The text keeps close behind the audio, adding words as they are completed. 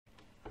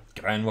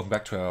And welcome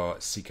back to our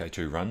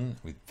CK2 run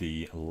with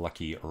the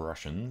lucky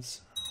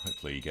Russians.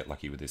 Hopefully you get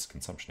lucky with this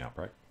consumption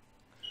outbreak.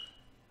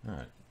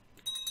 Alright.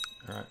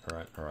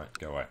 Alright,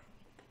 go away.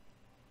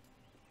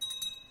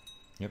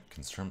 Yep,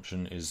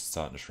 consumption is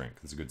starting to shrink.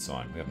 That's a good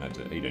sign. We haven't had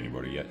to eat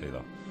anybody yet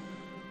either.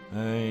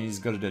 He's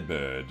got a dead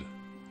bird.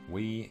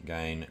 We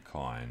gain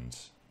kind.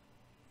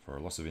 For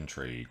a loss of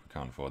intrigue, we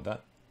can't afford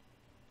that.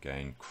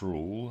 Gain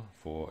cruel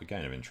for a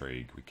gain of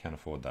intrigue. We can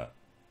afford that.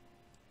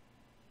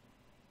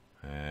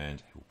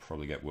 And he'll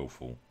probably get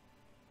willful.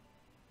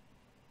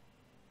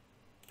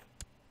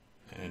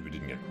 And we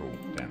didn't get cruel.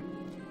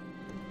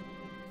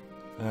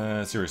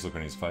 Damn. Serious look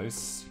on his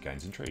face. He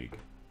gains intrigue.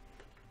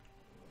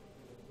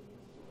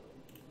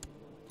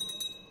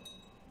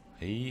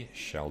 He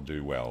shall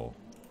do well.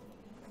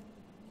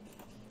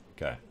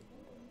 Okay.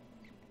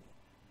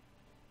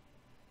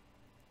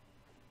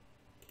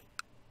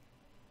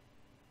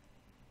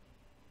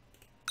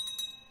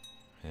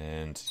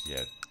 And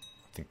yeah, I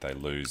think they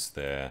lose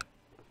their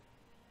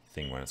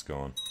thing when it's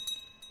gone.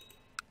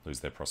 Lose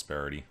their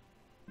prosperity.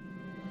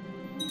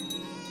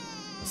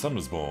 The son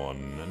was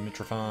born,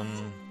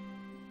 Mitrofan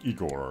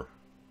Igor.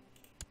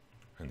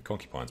 And the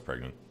concubine's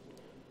pregnant.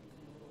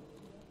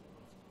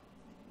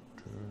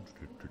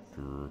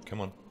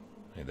 Come on.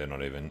 Hey, they're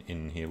not even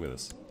in here with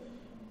us.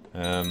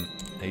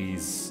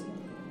 He's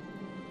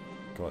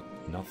got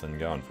nothing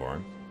going for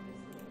him.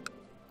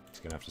 He's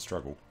gonna have to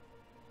struggle.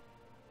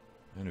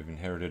 And we've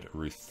inherited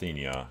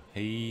Ruthenia.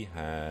 He's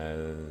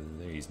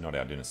not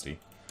our dynasty.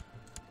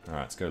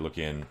 Alright, let's go look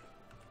in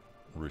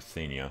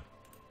Ruthenia.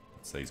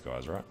 It's these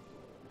guys, right?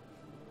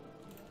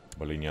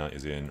 Bologna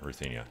is in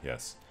Ruthenia,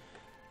 yes.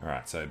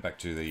 Alright, so back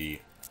to the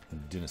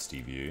dynasty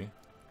view.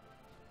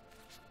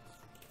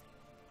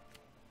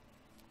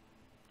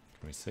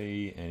 Can we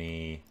see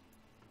any...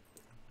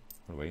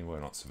 What are we? We're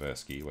not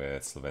Seversky, we're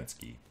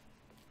Slavensky.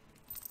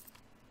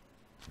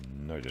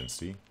 No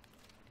dynasty.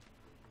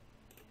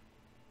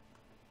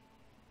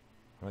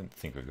 I don't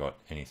think we've got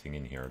anything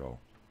in here at all.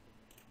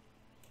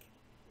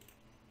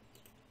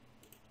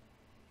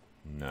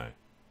 No.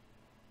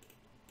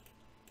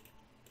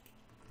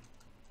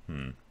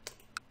 I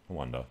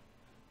wonder.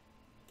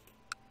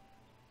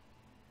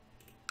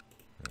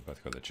 We've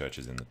both got the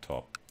churches in the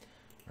top.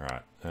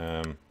 Alright,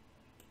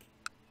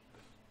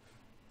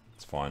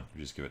 it's fine.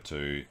 We just give it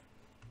to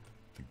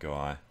the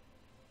guy.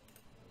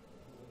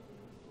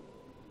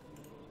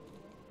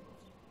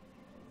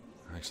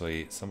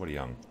 Actually, somebody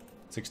young.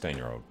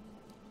 16-year-old.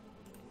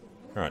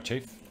 Alright,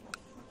 Chief.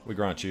 We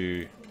grant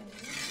you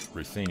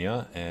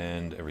Ruthenia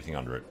and everything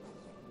under it.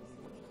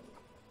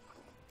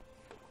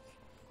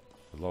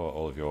 Lower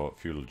all of your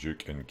feudal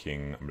duke and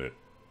king. Bleh.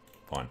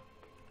 Fine.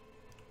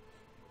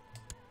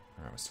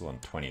 Alright, we're still on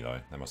 20 though.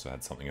 They must have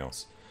had something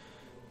else.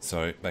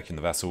 So, back in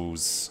the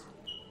vassals.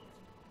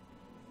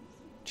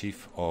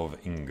 Chief of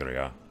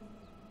Ingria.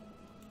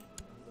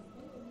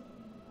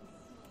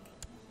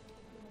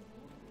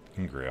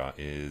 Ingria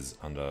is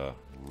under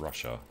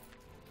Russia.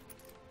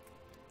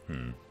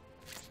 Alright,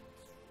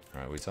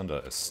 well, it's under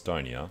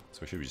Estonia,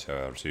 so we should just be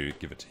able to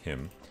give it to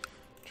him.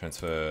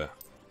 Transfer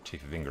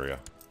Chief of Ingria.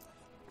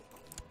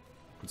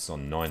 Puts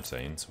on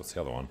 19, so what's the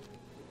other one?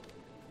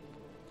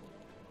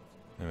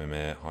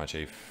 MMA, High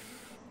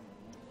Chief.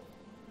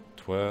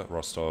 Tver,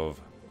 Rostov,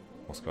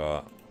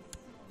 Moscow,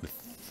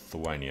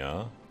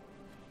 Lithuania.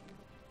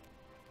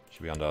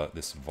 Should be under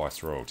this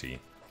Viceroyalty.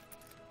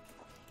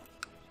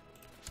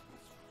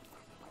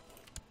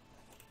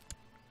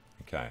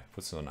 Okay,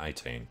 puts it on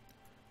 18.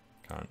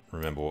 Can't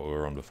remember what we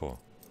were on before.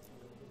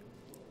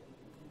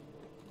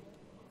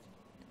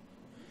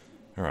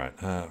 Alright,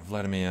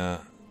 Vladimir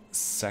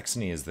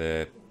Saxony is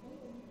there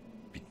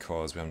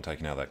because we haven't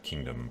taken out that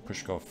kingdom.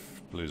 Pushkov,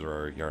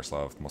 Bluzero,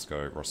 Yaroslav,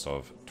 Moscow,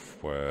 Rostov,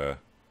 Tver.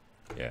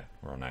 Yeah,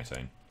 we're on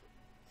 18.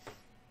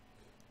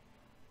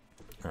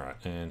 Alright,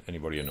 and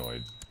anybody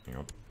annoyed? Hang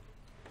on.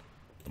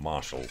 The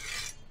Marshal.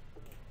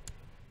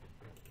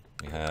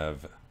 We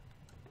have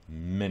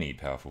many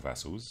powerful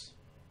vassals.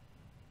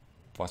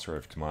 Viceroy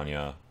of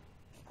Camarnia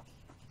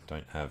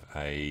don't have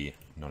a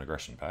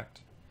non-aggression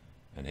pact,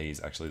 and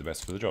he's actually the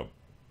best for the job.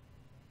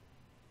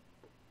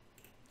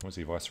 What's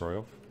he Viceroy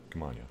of?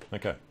 Camarnia.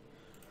 Okay.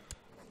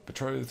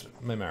 Betrothed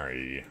may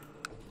marry.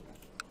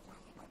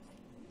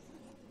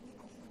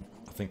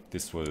 I think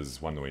this was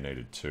one that we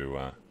needed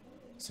to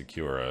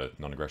secure a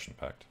non-aggression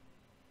pact.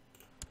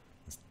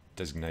 Let's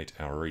designate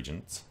our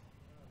regents.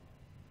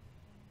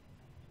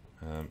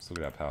 Let's look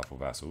at our powerful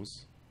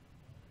vassals.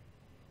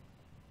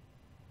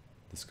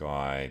 This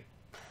guy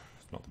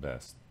is not the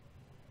best.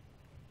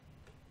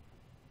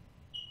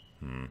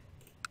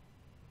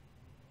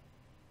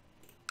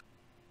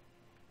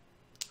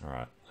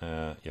 Alright,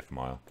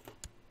 Yefimile.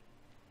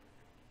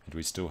 Do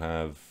we still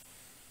have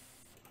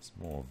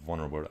some more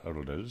vulnerable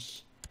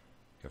elders?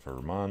 Go for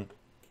Roman,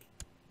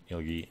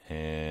 Ilgi,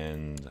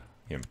 and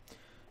him.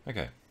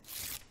 Okay.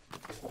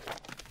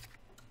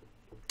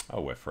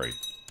 Oh, we're free.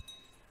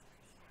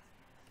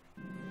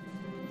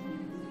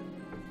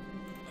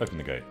 Open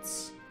the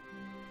gates.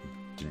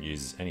 Didn't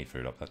use any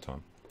food up that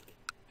time.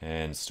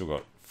 And still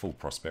got full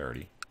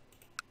prosperity.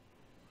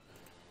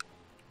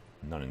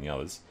 None in the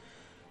others.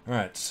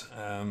 Alright,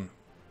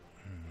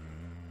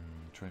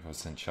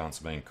 25% chance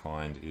of being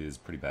kind is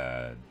pretty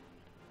bad.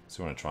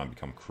 So we want to try and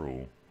become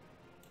cruel.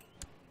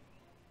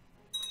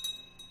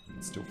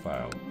 Still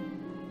failed.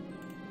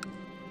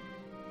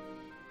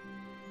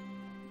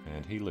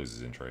 And he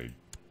loses in trade.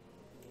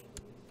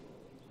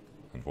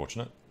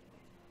 Unfortunate.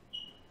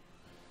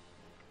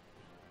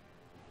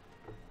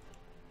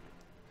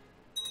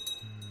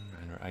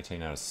 And we're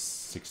 18 out of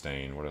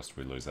 16. What else did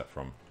we lose that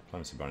from?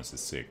 Diplomacy bonus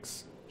is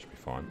 6. Should be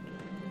fine.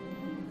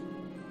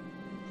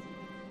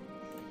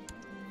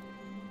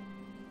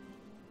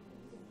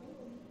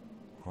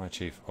 High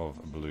Chief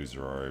of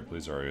Bluzero.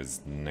 Bluzero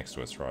is next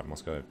to us, right?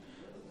 Moscow.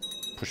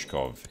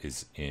 Pushkov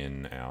is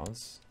in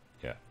ours.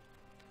 Yeah.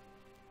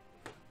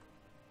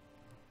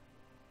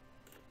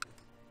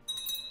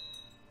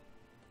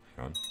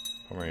 Hang on.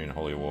 Pomeranian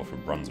Holy War for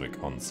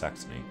Brunswick on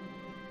Saxony.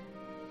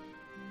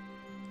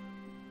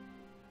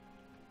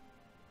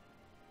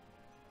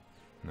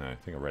 No, I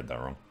think I read that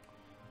wrong.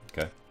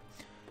 Okay.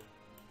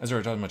 As I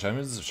returned to my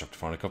chambers, I was shocked to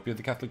find a copy of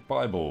the Catholic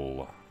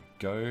Bible.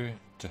 Go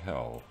to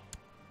hell.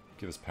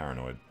 Give us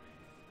paranoid.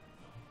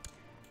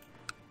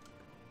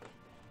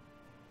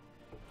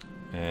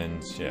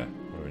 And yeah,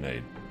 what do we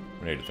need?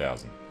 We need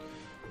 1,000.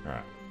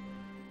 Alright.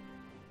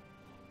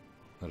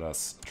 Let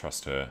us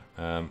trust her.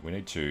 We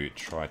need to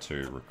try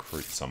to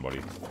recruit somebody.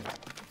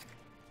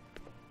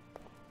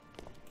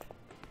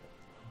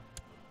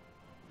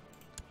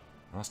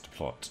 Ask to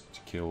plot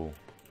to kill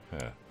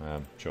her.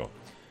 Sure.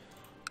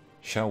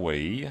 Shall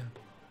we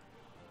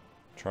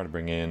try to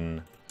bring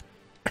in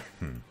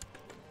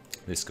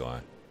this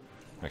guy?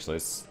 Actually,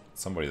 it's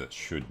somebody that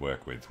should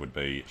work with would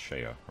be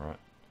Shia, right?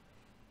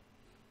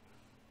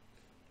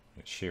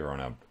 Shia on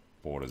our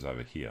borders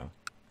over here.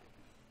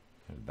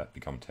 How did that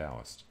become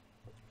Taoist?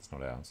 It's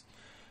not ours.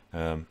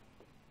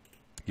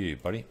 You,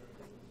 buddy.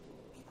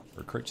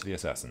 Recruit to the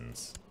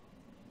assassins.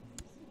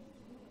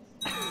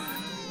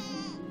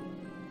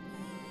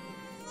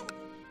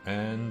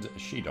 And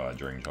she died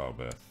during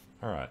childbirth.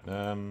 Alright,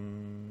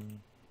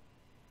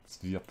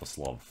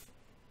 Sviatoslav.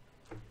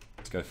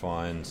 Let's go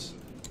find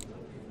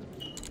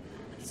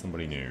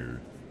somebody new.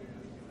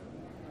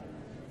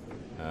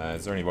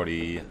 Is there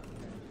anybody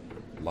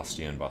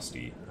lusty and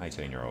busty?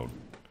 18-year-old.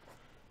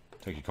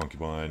 Take your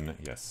concubine,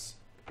 yes.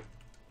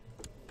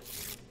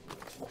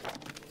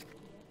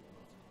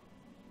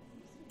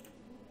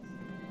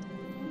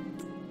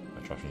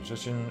 Trust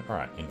musician.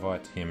 Alright,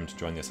 invite him to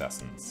join the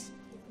assassins.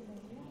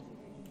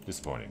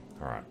 Disappointing.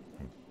 Alright,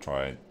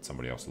 try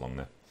somebody else along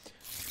there.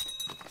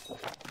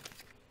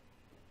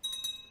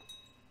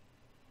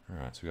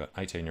 Alright, so we got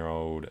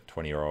 18-year-old,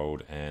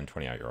 20-year-old, and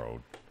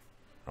 28-year-old.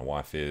 My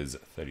wife is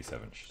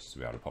 37. She's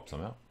be able to pop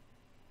some out.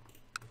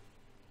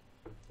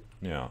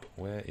 Now,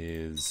 where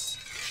is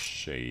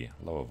she?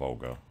 Lower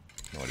Volga.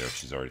 No idea if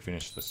she's already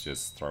finished. Let's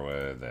just throw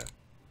her there.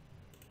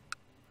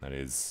 That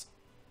is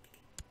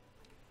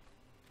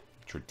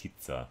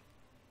Trotitsa.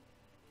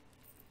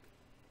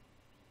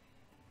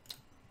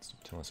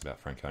 Tell us about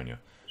Franconia.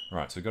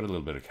 Right, so we've got a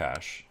little bit of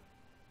cash.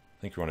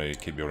 I think we want to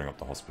keep building up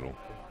the hospital.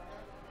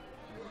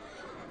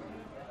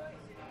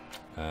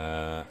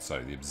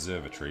 So the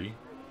observatory.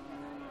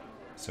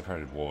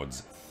 Separated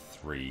wards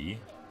 3.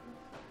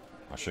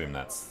 I assume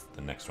that's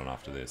the next one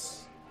after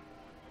this.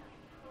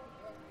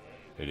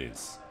 It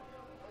is.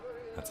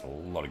 That's a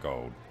lot of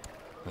gold.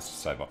 Let's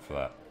just save up for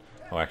that.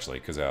 Oh, actually,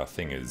 because our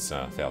thing is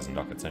 1,000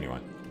 ducats anyway.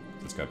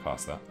 Let's go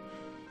past that.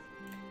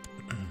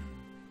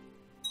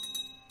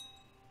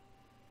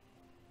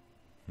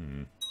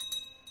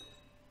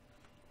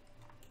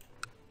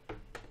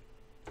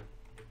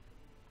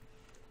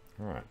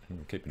 Alright,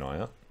 keep an eye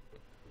out.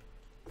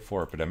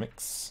 4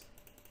 epidemics.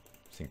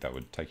 I think that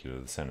would take you to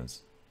the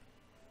centers.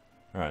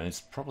 Alright, and it's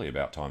probably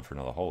about time for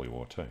another holy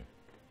war too.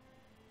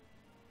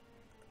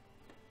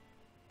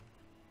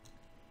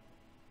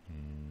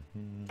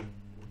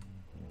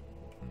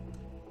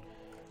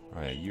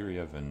 Oh yeah,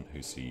 Yuriev and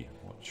Husi.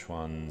 Which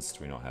ones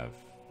do we not have?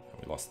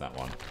 We lost that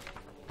one.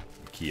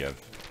 Kiev.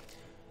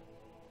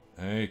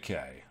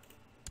 Okay.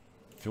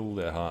 Fill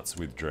their hearts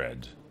with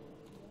dread.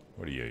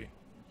 What are you?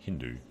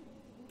 Hindu.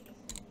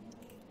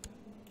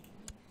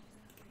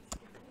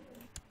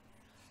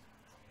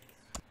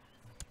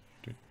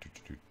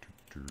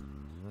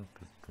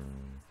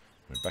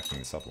 We're backing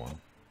this other one.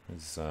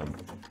 It's,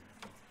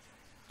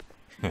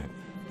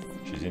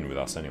 she's in with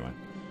us anyway.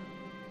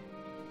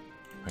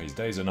 His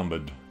days are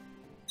numbered.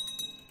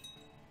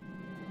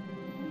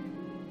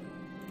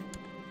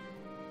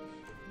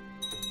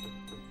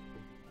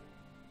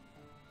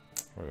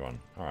 What are we on?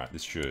 Alright,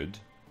 this should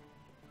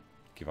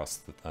give us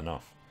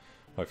enough.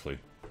 Hopefully.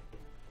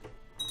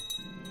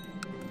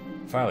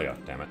 Failure,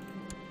 damn it.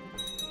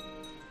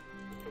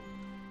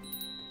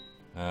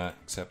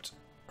 Except,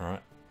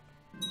 alright.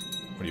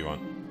 What do you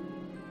want?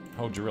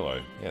 Hold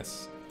Jarillo,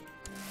 yes.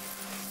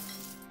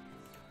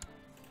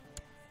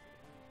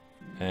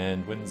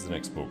 And when's the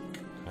next book?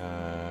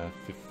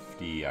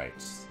 58,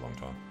 long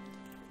time.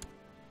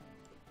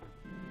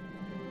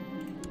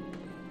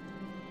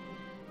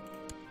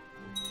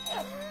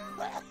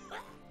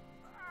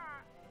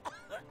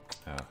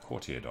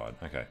 courtier died.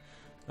 Okay.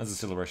 As the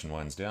celebration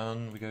winds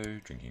down, we go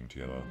drinking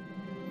together.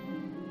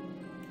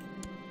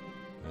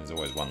 There's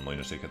always one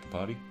lunatic at the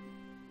party.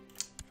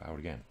 Failed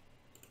again.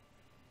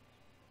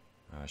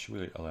 Should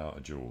we allow a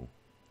duel?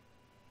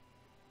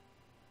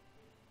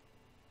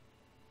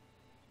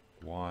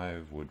 Why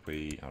would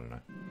we? I don't know.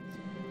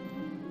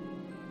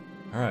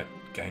 Alright,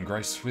 gain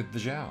grace with the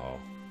Zhao.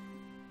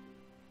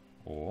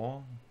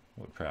 Or,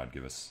 what would proud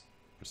give us?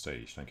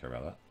 Prestige, don't care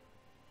about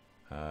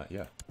that.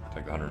 Yeah,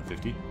 take the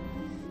 150.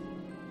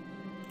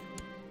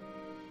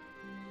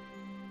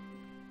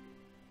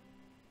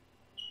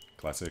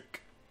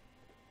 Classic.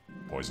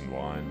 Poisoned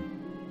wine.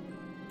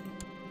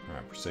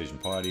 Alright, prestige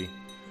and piety.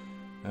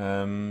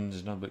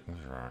 There's another bit.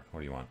 Alright, what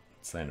do you want?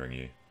 Slandering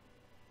you.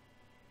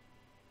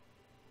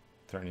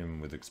 Threatening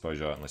him with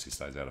exposure unless he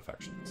stays out of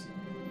factions.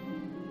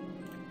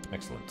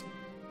 Excellent.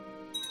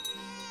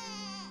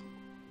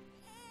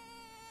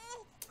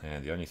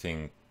 And the only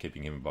thing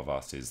keeping him above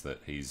us is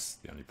that he's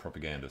the only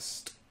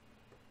propagandist.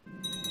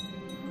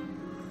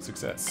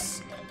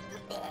 Success.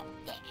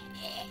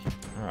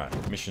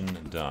 Alright, mission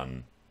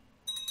done.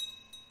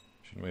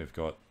 Shouldn't we have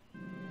got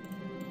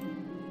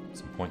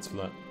some points for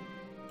that?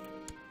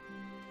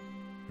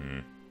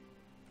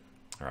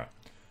 Alright.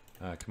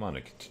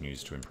 Commander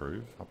continues to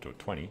improve, up to a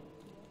 20.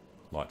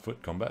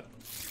 Lightfoot combat.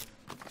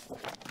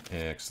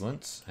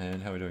 Excellent.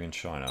 And how are we doing in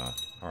China?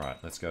 Alright,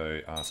 let's go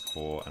ask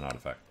for an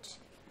artifact.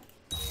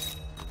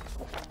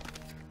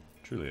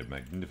 Truly a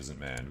magnificent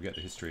man. We get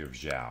the history of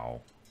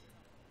Zhao.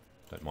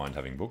 Don't mind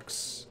having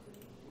books.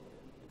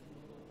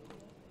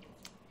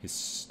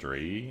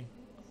 History.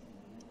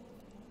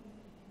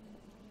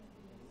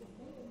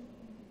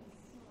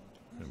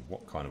 And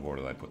what kind of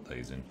order they put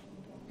these in?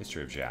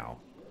 History of Zhao.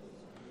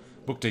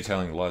 Book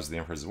detailing the lives of the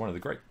emperors is one of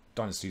the great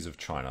dynasties of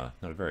China.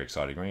 Not a very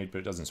exciting read, but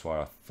it does inspire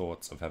our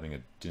thoughts of having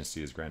a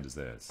dynasty as grand as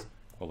theirs.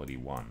 Quality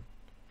 1.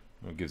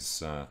 Well, it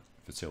gives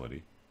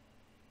fertility.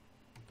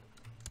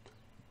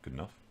 Good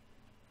enough.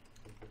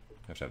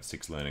 You have to have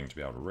 6 learning to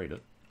be able to read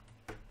it.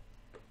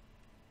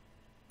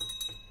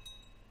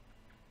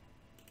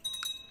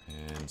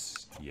 And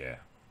yeah,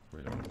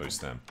 really want to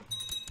boost them.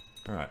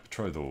 Alright,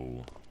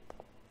 betrothal.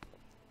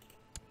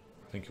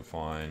 I think you'll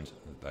find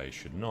that they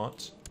should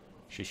not.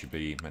 She should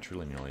be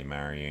matrilineally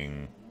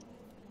marrying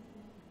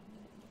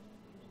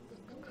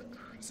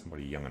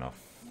somebody young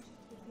enough.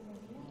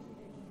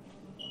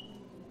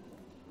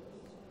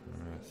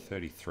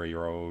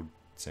 33-year-old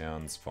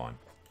sounds fine.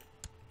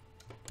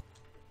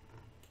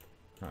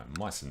 Alright,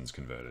 Meisen's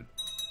converted.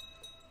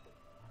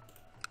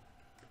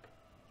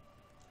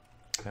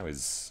 How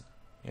is...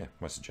 yeah,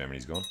 most of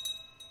Germany's gone.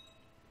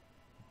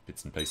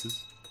 Bits and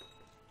pieces.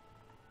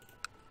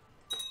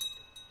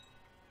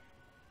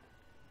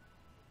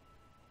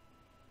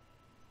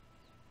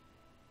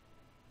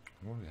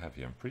 What do we have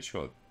here? I'm pretty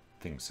sure the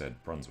thing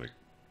said Brunswick.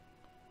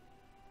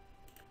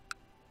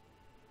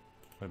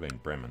 Would have been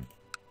Bremen.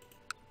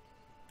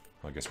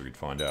 I guess we could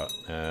find out.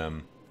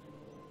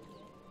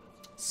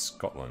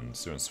 Scotland.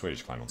 Doing a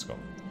Swedish claim on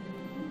Scotland.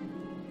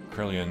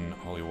 Krelian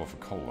Holy War for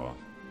Cola.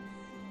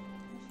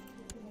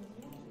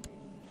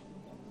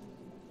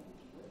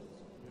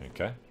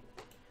 Okay.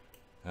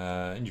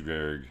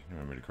 Ingeborg,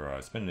 remember to cry.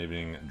 Spend an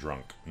evening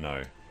drunk.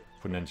 No.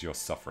 Put an end to your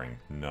suffering.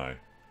 No.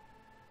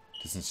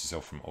 Distance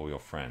yourself from all your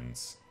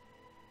friends.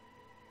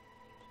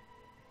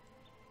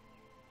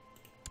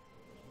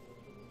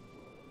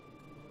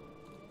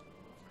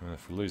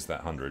 If we lose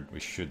that 100, we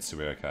should still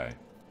be okay.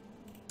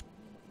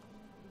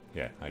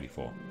 Yeah,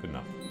 84. Good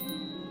enough.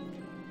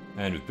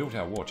 And we've built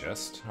our war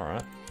chest.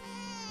 Alright.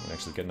 We'll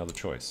actually get another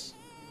choice.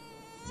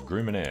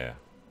 Groom and Heir.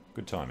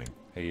 Good timing.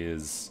 He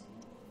is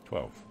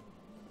 12.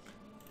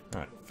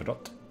 Alright,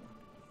 Fedot.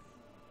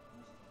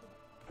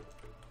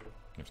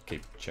 You have to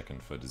keep checking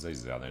for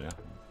diseases out there now.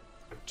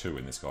 2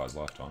 in this guy's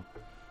lifetime.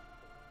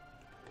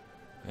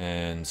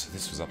 And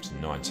this was up to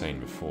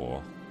 19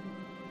 before.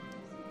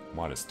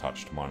 Midas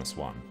touched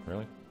 -1.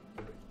 Really?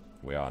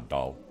 We are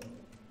dull.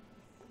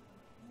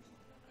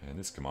 And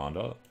this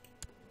commander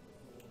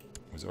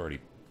was already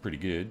pretty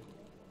good.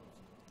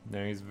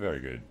 Now he's very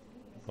good.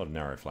 A lot of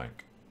narrow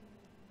flank.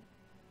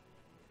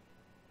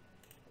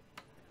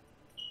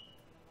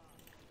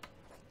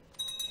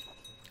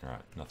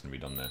 Alright, nothing to be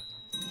done there.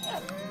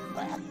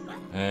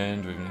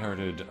 And we've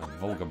inherited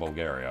Volga,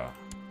 Bulgaria.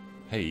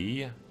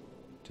 He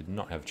did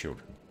not have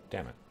children.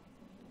 Damn it.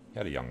 He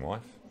had a young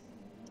wife.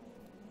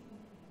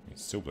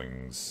 His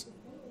siblings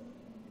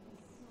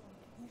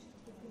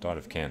died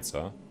of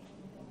cancer,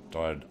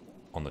 died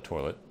on the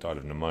toilet, died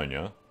of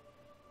pneumonia,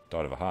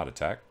 died of a heart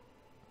attack,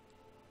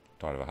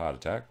 died of a heart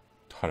attack,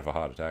 died of a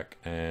heart attack,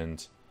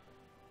 and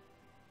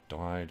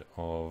died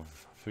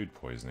of food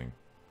poisoning.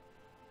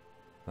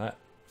 That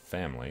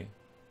family,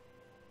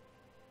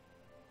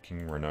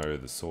 King Renaud,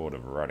 the Sword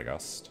of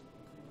Radagast.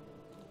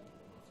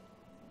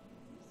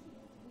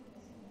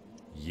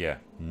 Yeah,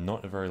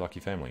 not a very lucky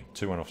family.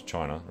 2 went off to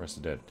China, the rest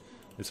are dead.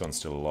 This one's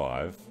still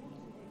alive.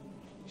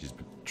 She's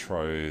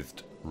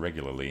betrothed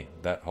regularly.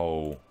 That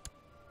whole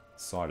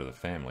side of the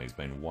family has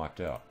been wiped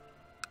out.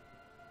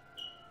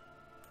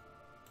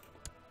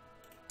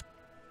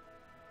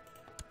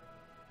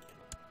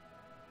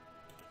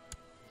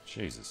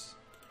 Jesus.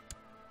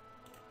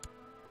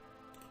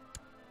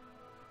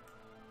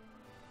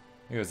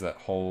 Here's that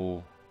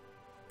whole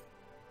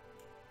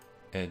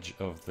edge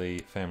of the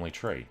family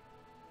tree.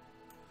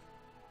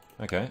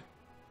 Okay.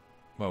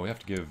 Well, we have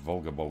to give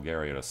Volga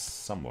Bulgaria to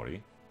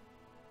somebody.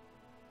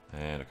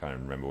 And I can't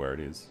even remember where it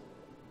is.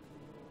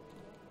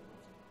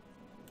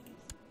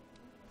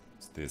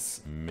 It's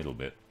this middle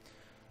bit.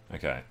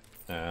 Okay.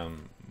 Where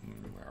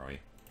are we?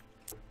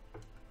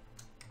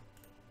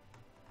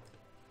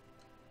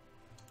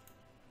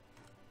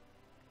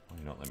 Why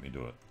you not let me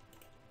do it?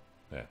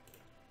 There.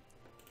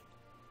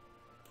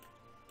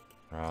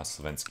 Ah,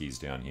 Slovensky's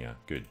down here.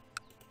 Good.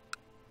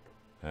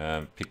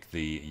 Pick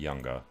the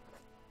younger.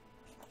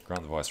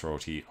 Grant the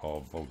viceroyalty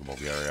of Volga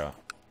Bulgaria.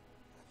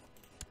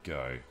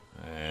 Go.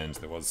 And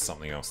there was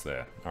something else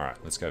there. Alright,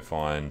 let's go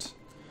find...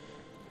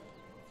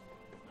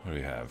 What do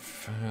we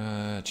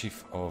have?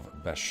 Chief of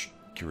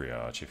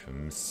Bashkiria. Chief of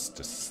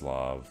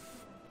Mstislav.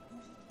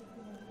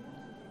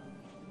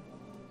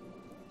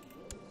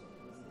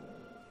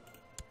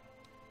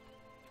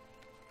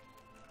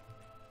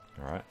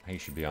 Alright, he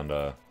should be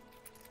under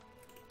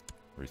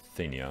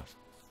Ruthenia.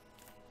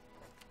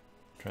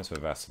 Transfer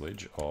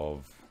vassalage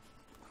of...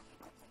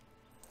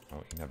 Oh,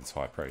 you can have this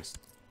high priest.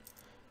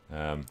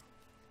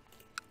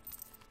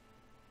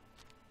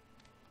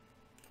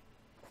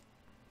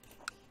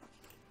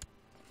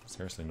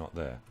 Seriously not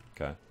there.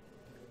 Okay.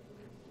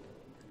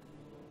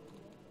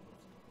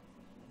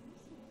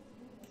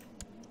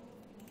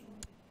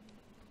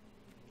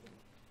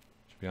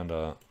 Should be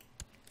under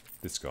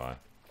this guy.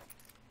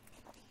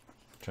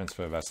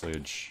 Transfer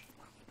vassalage.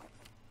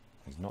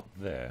 He's not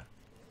there.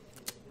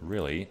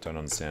 Really don't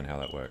understand how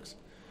that works.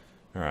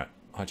 Alright.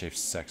 High Chief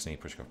Saxony,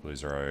 Pushkov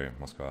Bluzero,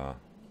 Moscow.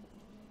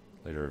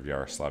 Leader of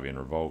Yaroslavian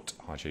Revolt.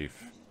 High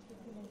Chief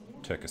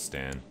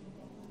Turkestan.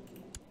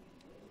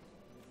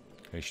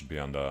 He should be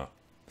under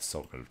the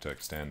Sultanate of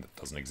Turkestan. That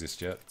doesn't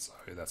exist yet, so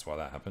that's why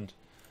that happened.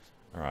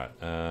 Alright,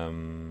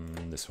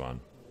 this one.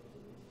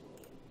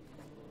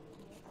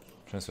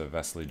 Transfer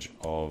vassalage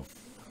of...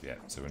 Yeah,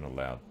 so we're not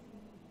allowed.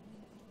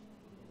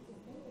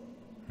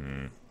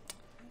 We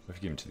have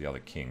to give him to the other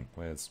king.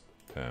 Where's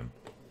Perm?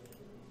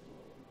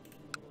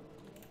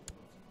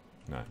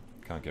 No,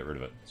 can't get rid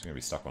of it. It's going to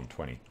be stuck on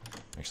 20.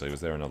 Actually,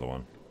 was there another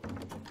one?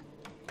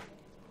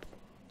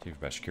 Chief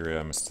of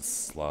Bashkiria, Mr.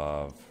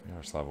 Slav,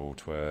 Yaroslav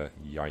Altwer,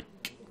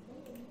 Yike.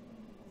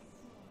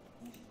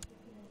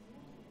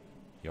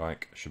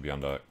 Yike should be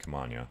under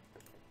Kamania.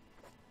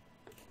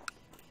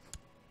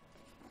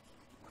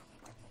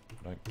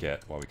 I don't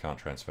get why we can't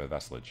transfer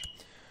vassalage.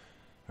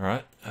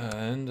 Alright,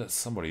 and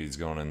somebody's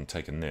gone and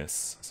taken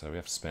this, so we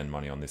have to spend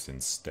money on this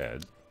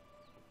instead.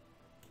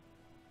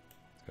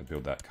 Let's go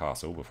build that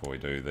castle before we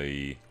do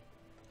the...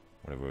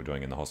 whatever we're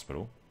doing in the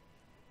hospital.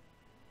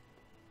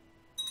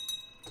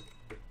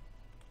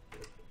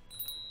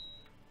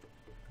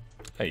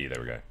 Hey,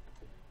 there we go.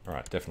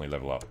 Alright, definitely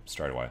level up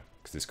straight away,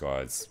 because this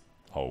guy's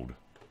old.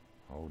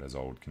 Old as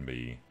old can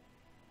be.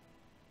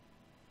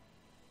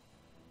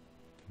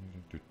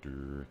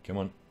 Come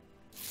on.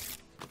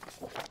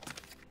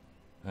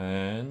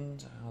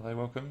 And are they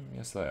welcome?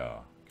 Yes, they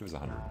are. Give us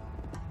 100.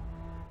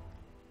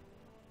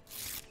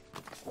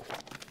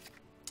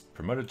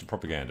 Promoted to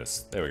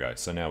propagandist. There we go.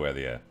 So now we're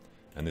there.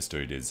 And this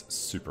dude is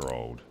super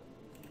old.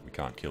 We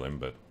can't kill him,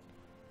 but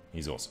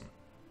he's awesome.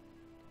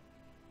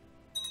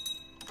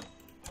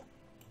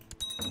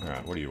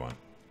 Alright, what do you want?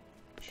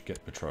 Should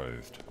get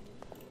betrothed.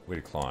 We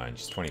decline.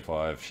 She's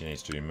 25. She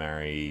needs to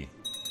marry...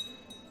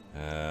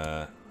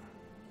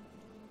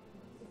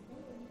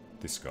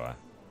 this guy.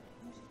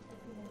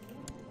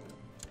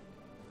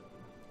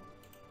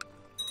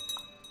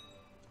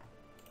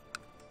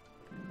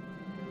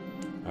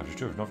 After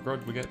 2 of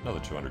Novgorod, we get another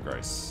 200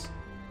 grace.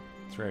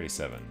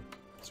 387.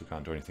 So we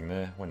can't do anything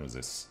there. When was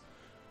this?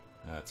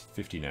 It's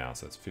 50 now,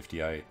 so it's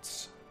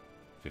 58,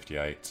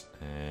 58,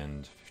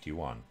 and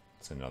 51.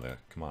 Send another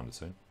commander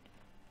soon.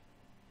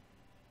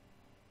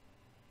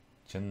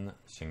 Chen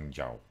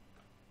Xingjiao.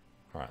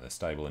 Alright, they're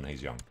stable and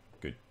he's young.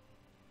 Good.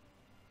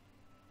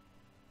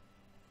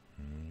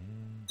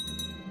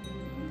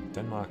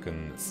 Denmark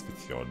and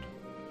Svithjod.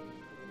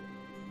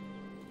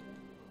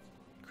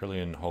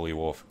 Krillian Holy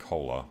War for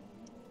Kola.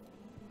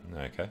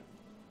 Okay.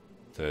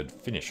 Third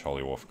Finnish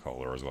Holy War for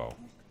Kola as well.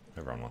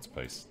 Everyone wants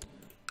peace.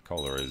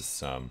 Kola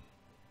is,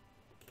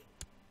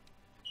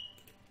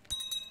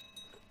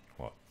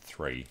 what,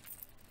 3?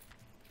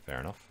 Fair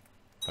enough.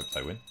 Hope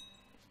they win.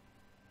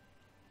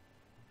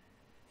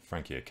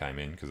 Francia came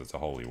in because it's a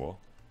holy war.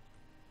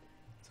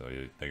 So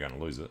they're going to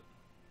lose it.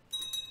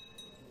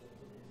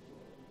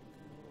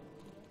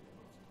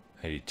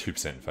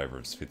 82% in favour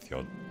of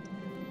Svithjod.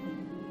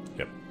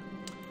 Yep.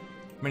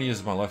 Many years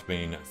of my life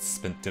being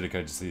spent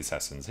dedicated to the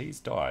assassins. He's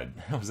died.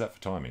 How was that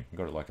for timing?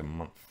 Got it like a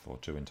month or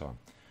 2 in time.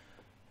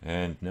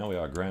 And now we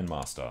are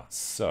Grandmaster.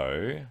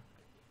 So,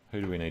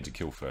 who do we need to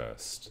kill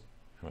first?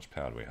 How much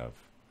power do we have?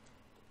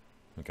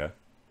 Okay. I'm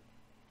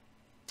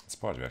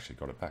surprised we actually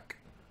got it back.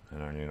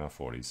 And only in our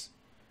 40s.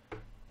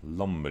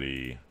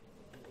 Lombardy.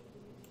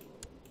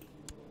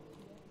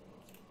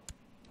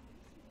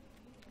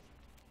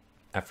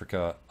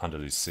 Africa,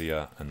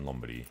 Andalusia, and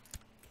Lombardy.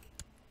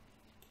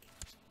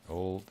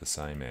 All the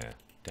same heir.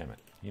 Damn it.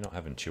 You're not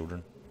having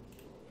children?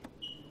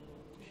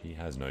 He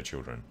has no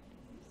children.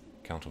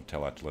 Count of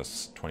Tel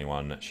Atlas,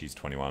 21. She's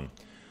 21.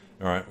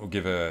 Alright, we'll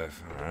give her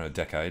a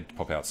decade to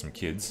pop out some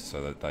kids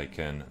so that they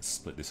can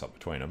split this up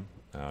between them.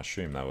 I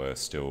assume they were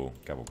still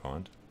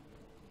Gavelkind.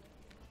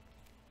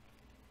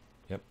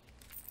 Yep.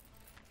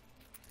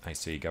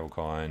 AC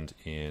Gavelkind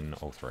in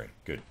all three.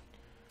 Good.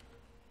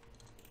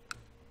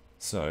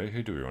 So,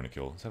 who do we want to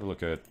kill? Let's have a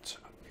look at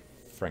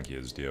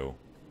Frankier's deal.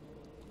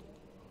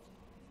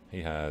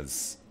 He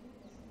has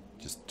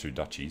just 2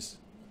 duchies.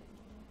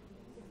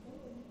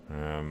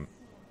 What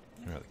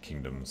about the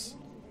kingdoms?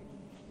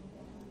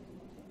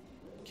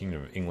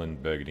 Kingdom of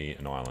England, Burgundy,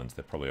 and Ireland.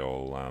 They're probably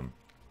all,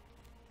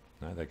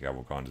 no, they're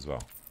Gavelkind as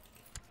well.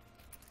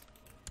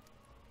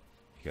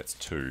 He gets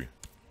 2.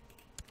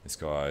 This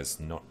guy's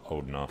not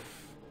old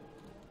enough,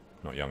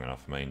 not young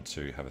enough, I mean,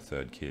 to have a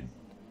 3rd kid.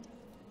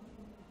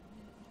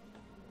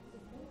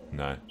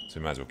 No, so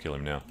we might as well kill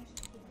him now.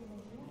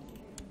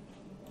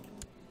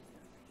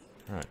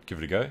 Alright, give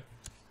it a go.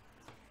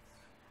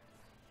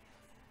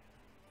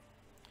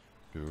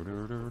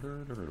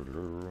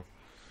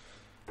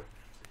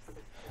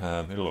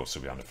 It'll also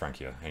be under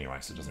Francia anyway,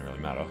 so it doesn't really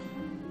matter.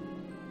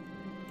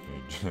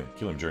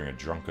 Kill him during a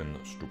drunken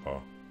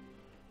stupor.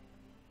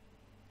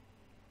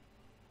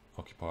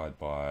 Occupied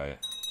by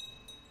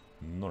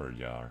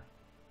Norjar.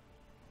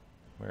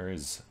 Where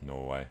is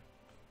Norway?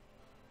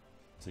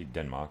 I see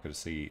Denmark, I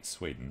see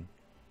Sweden.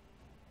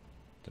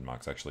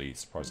 Denmark's actually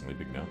surprisingly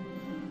big now.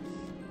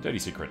 Dirty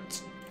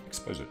secret.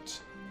 Expose it.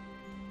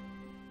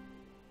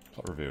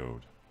 Plot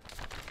revealed.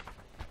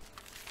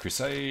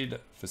 Crusade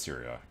for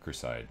Syria.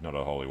 Crusade, not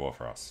a holy war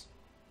for us.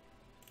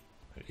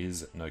 It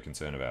is no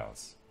concern of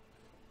ours.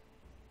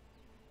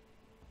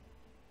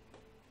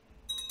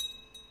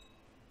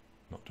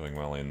 Not doing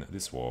well in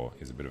this war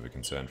is a bit of a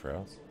concern for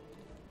ours.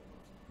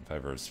 In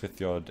favour of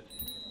Svithjod.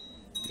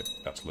 Yep,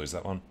 about to lose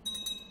that one.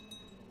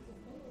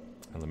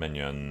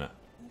 Alemanian,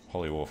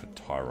 holy war for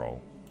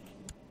Tyrol.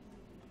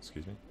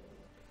 Excuse me.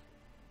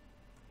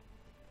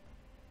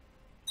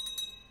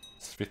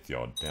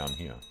 Svithjod down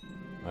here.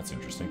 That's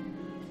interesting.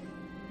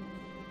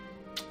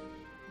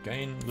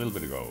 Gain a little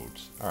bit of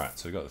gold. Alright,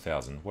 so we got the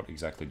 1,000. What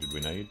exactly did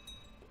we need?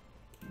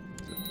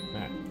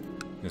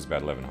 It was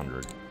about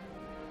 1,100.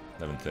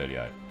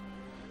 1138.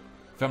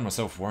 Found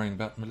myself worrying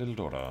about my little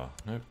daughter.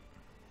 Nope.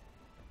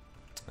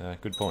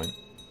 Good point.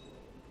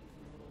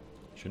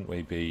 Shouldn't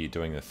we be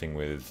doing the thing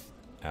with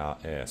our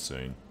heir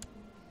soon?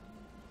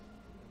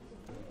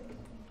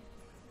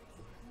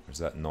 Or is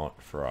that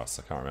not for us?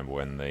 I can't remember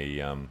when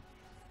the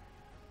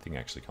thing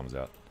actually comes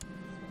out.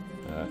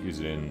 Use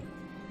it in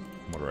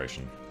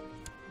moderation.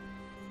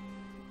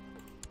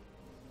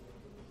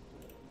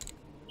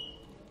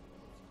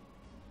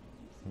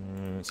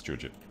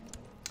 Stewardship.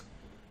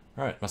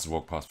 Alright, must have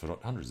walked past for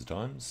hundreds of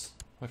times.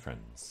 My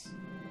friends.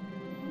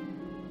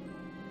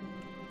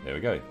 There we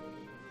go.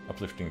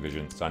 Uplifting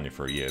vision. It's only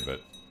for a year, but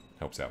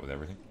helps out with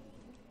everything.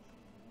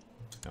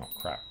 Oh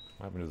crap.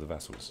 What happened to the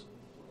vassals?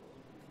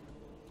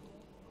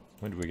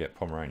 When did we get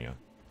Pomerania?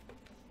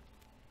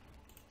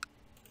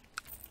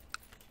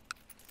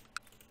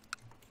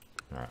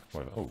 Alright,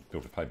 whatever. Oh,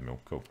 built a paper mill.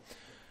 Cool.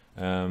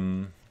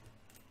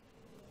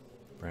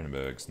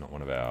 Brandenburg's not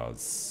one of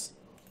ours.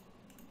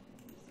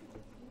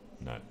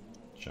 No.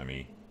 Show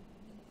me.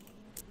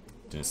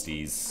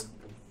 Dynasties.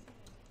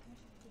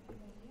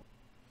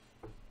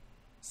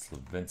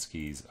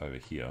 Slavensky's over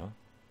here.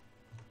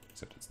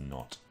 Except it's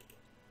not.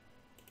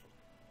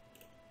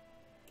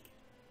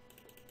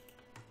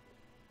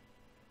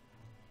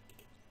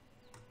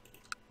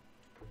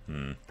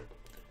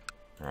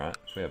 Alright,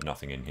 we have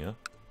nothing in here.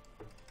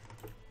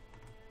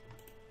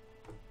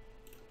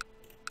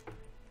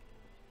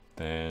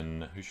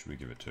 Then, who should we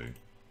give it to?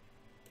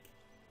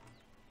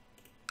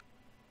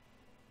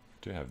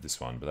 Do have this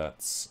one, but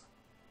that's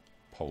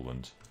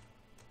Poland.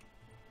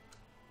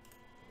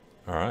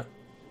 Alright.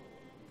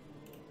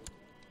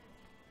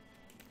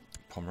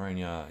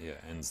 Pomerania, yeah,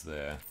 ends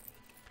there.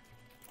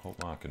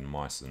 Holtmark and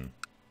Meissen.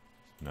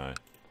 No.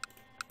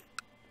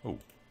 Oh.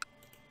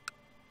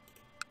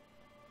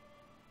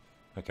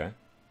 Okay.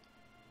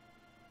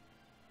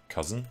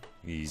 Cousin.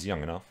 He's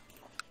young enough.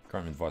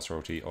 Grant him the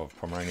Viceroyalty of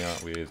Pomerania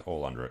with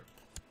all under it.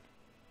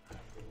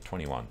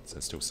 21, so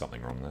there's still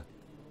something wrong there.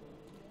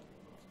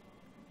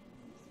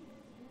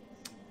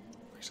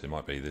 Actually, it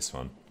might be this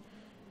one.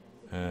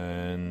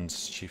 And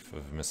Chief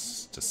of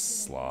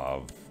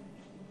Mstislav.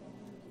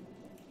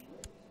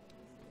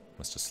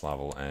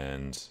 Mstislav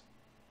and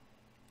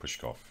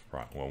Pushkov.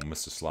 Right, well,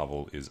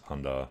 Mstislav is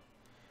under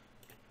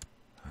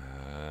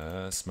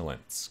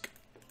Smolensk.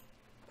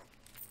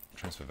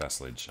 Transfer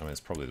vassalage. I mean, it's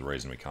probably the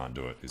reason we can't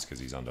do it is because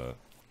he's under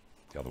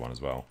the other one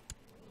as well.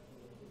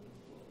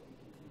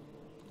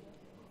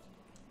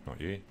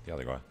 Not you, the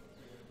other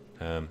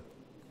guy.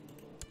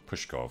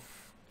 Pushkov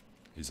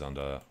is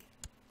under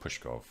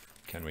Pushkov.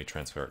 Can we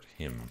transfer it to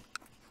him?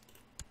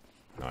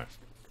 No.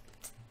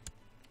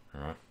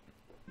 Alright.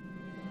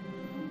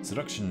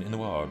 Seduction in the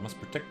wild. Must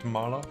protect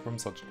Marla from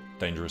such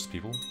dangerous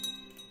people.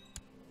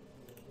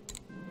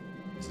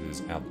 This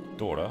is our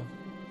daughter.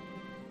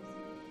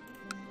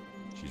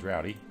 She's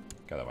rowdy.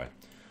 Go that way.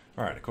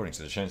 Alright, according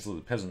to the Chancellor,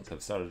 the peasants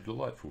have started a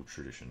delightful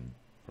tradition.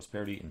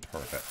 Prosperity in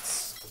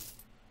parapets.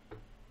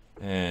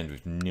 And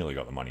we've nearly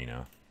got the money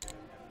now.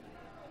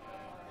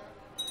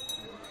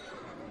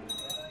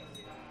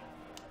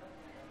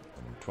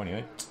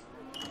 28.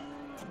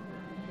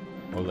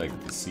 Or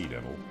like the Sea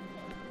Devil.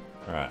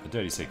 Alright, a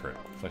dirty secret.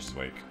 Flesh is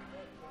weak.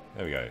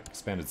 There we go.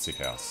 Expanded sick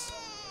house.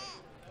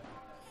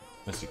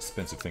 Most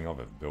expensive thing I've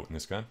ever built in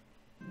this game.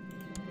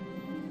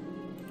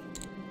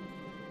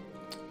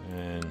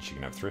 And she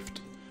can have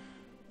thrift.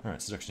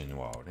 Alright, seduction in the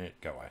wild.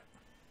 Go away.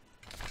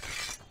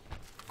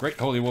 Great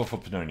Holy War for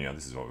Pannonia.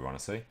 This is what we want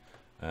to see.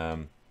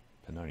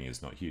 Pannonia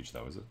is not huge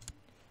though, is it?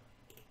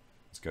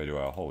 Let's go to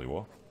our Holy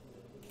War.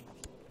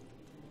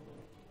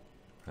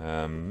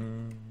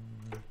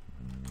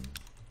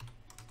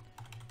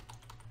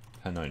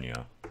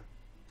 Pannonia.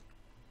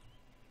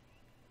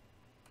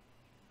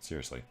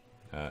 Seriously.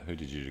 Who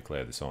did you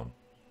declare this on?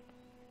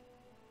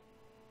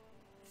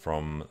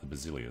 From the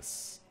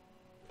Basilius.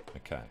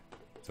 Okay.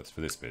 So that's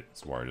for this bit.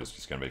 So worried it's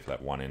just going to be for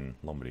that one in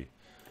Lombardy.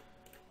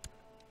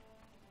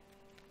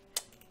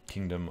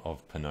 Kingdom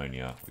of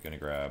Pannonia. We're going to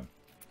grab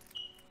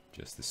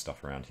just this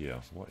stuff around here.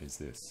 What is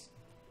this?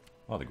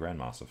 Oh, the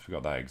Grandmaster.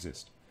 Forgot they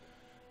exist.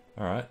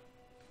 Alright.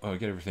 Well, we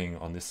get everything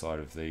on this side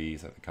of the...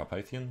 Is that the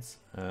Carpathians?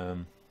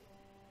 No,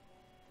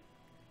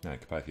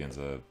 Carpathians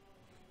are...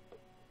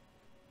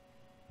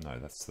 No,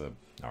 that's the...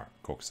 Alright,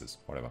 Caucasus.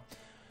 Whatever.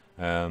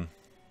 Well,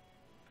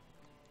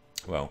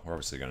 we're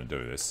obviously going to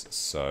do this,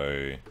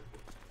 so...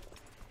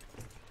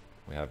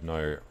 We have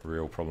no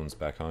real problems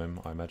back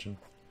home, I imagine.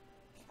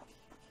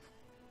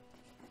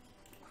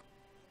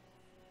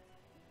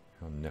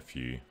 Our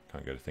nephew.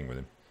 Can't get a thing with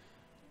him.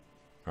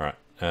 Alright,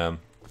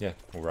 yeah,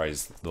 we'll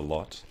raise the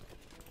lot.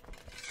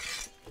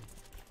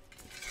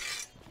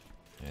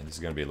 And this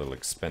is going to be a little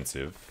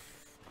expensive,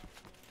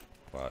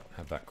 but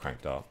have that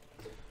cranked up.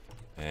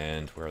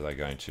 And where are they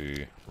going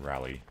to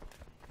rally?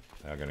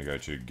 They are going to go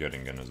to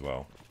Göttingen as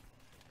well.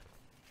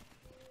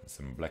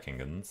 Some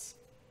Bleckingans.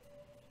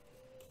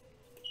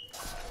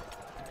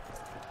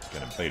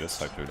 Going to beat us,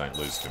 hopefully we don't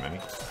lose too many.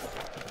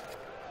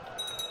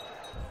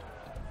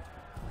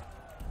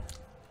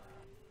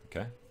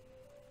 Okay.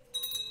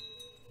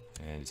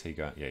 And is he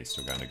going? Yeah, he's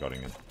still going to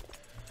Göttingen.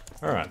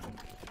 Alright.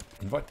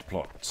 Invite to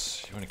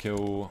plot. You want to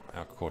kill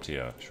our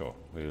courtier? Sure.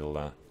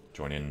 We'll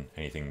join in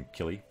anything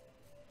killy.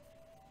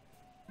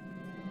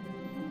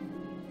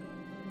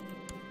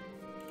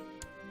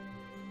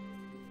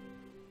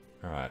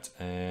 Alright,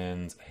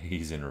 and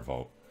he's in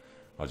revolt.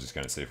 I was just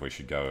going to see if we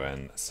should go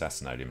and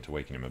assassinate him to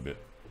weaken him a bit.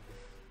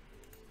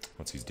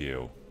 What's his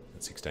deal?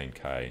 At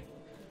 16k.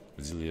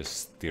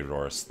 Basilius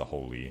Theodorus the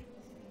Holy.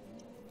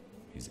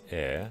 His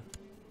heir.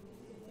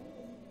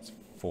 It's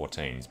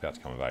 14. He's about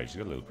to come of age. He's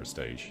got a little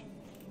prestige.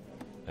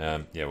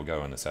 Yeah, we'll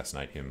go and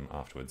assassinate him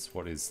afterwards.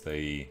 What is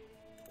the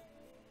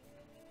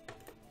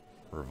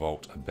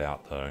revolt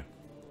about, though?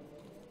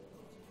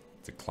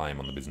 It's a claim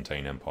on the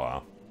Byzantine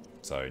Empire.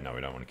 So, no,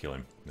 we don't want to kill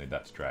him. Need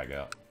that to drag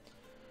out.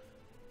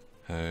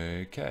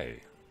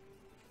 Okay.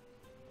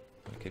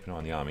 Keep an eye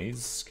on the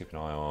armies. Keep an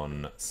eye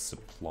on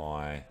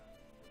supply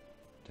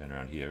down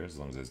around here, as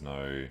long as there's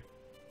no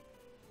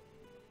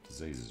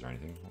diseases or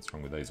anything. What's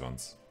wrong with these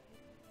ones?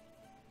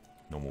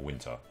 Normal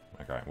winter.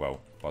 Okay, well,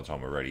 by the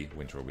time we're ready,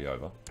 winter will be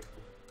over.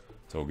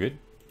 It's all good.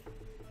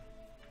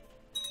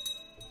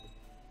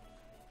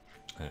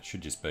 And it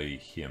should just be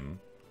him.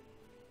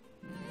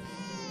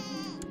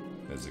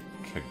 There's a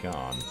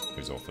Pagan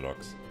who's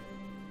Orthodox.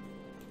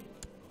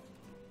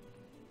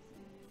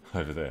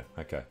 Over there,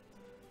 okay.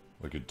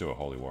 We could do a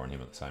holy war on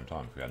him at the same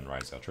time if we hadn't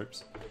raised our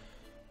troops.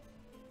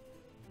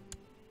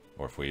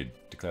 Or if we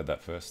had declared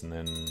that first and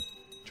then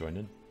joined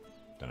in.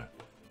 Don't know.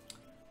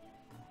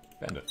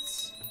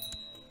 Bandits.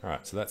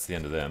 Alright, so that's the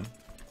end of them.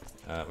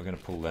 We're going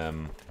to pull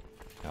them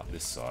out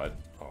this side.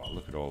 Oh,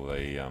 look at all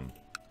the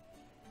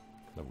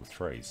level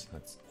 3s.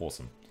 That's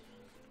awesome.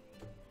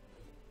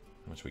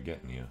 How much are we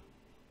getting here?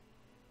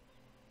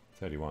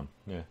 31.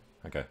 Yeah,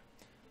 okay.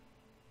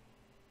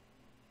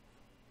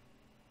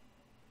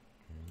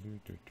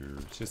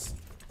 Let's just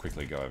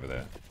quickly go over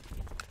there.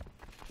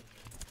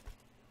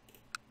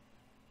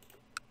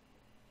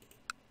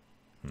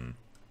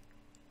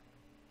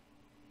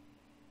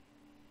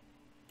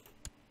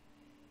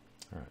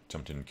 Alright,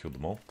 jumped in and killed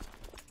them all.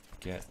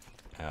 Get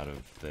out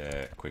of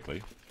there quickly.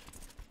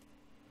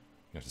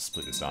 You have to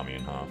split this army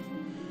in half.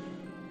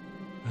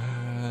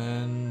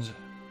 And...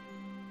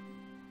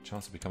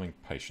 chance of becoming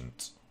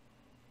patient.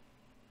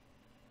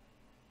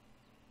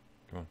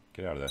 Come on,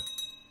 get out of there.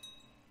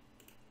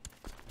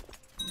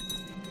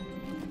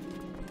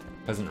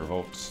 Peasant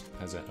revolt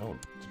has that. Oh,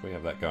 did we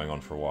have that going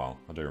on for a while?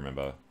 I do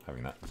remember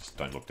having that. I just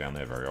don't look down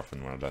there very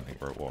often when I don't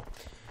think we're at war.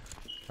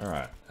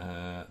 Alright,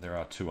 there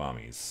are 2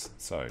 armies.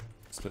 So,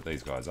 split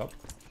these guys up.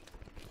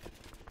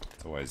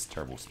 It's always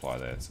terrible supply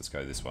there, so let's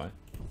go this way.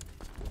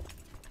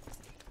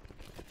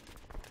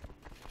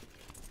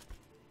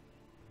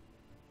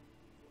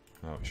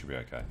 Oh, it should be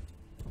okay.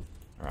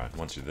 Alright,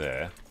 once you're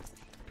there,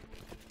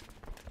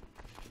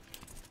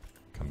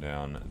 come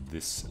down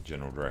this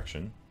general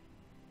direction.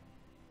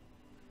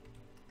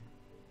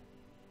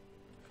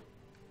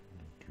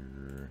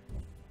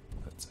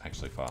 That's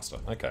actually faster.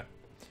 Okay.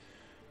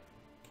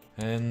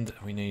 And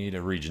we need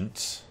a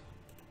regent.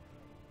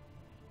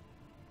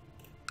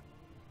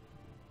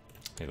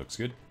 He looks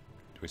good.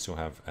 Do we still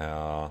have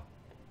our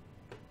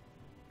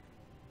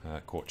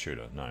court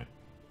tutor? No.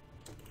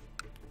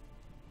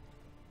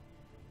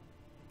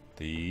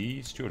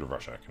 The steward of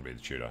Russia can be the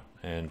tutor.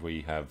 And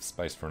we have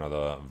space for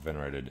another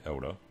venerated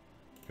elder.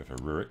 Go for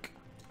Rurik.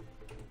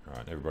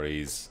 Alright,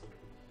 everybody's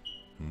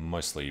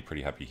mostly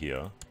pretty happy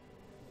here.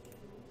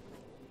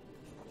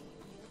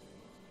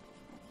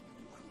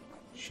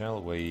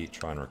 Shall we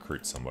try and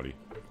recruit somebody?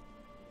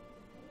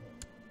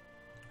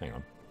 Hang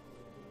on.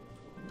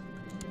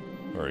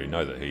 We already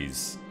know that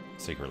he's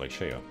secretly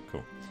Shia.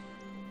 Cool.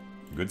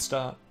 Good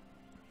start.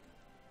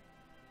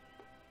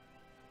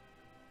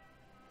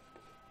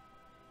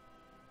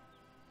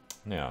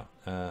 Now,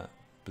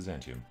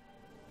 Byzantium.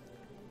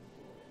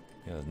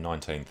 Yeah, there's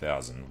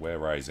 19,000. We're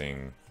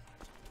raising...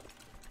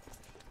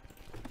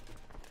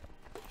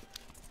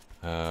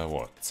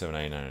 what?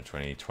 17,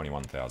 20,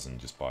 21,000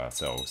 just by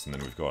ourselves. And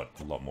then we've got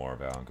a lot more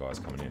of our guys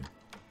coming in.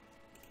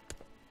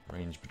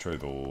 Range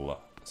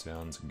betrothal.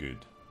 Sounds good.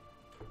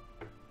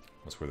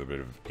 What's with a bit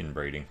of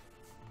inbreeding.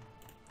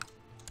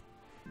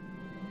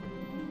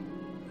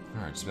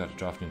 Alright, just about to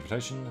draft an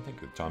invitation. I think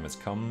the time has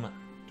come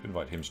to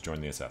invite him to join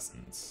the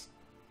assassins.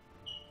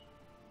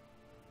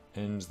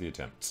 Ends the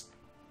attempt.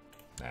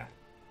 Nah.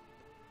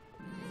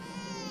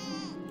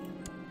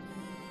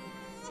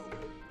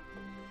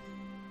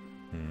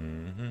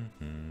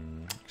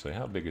 Actually,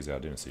 how big is our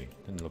dynasty?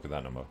 Didn't look at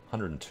that number.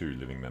 102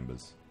 living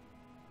members.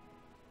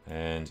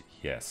 And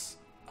yes,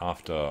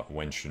 after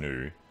Wen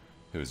Shinu,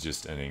 who was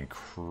just an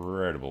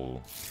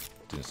incredible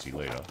dynasty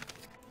leader.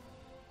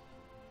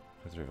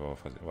 3, 4,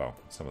 5, well,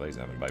 some of these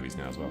are having babies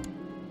now as well.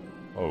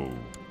 Oh.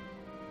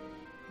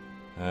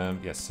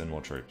 Yes, send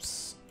more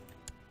troops.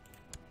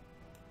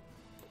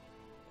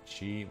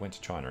 She went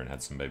to China and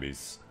had some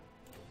babies.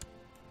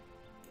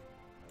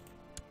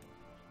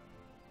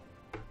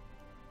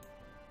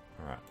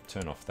 Alright,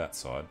 turn off that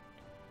side.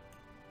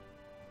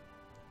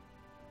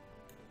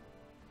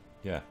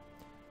 Yeah.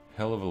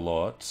 Hell of a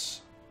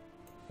lot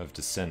of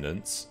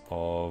descendants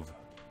of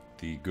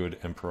the good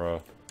Emperor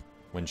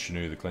Wen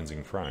Shinu the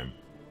Cleansing Flame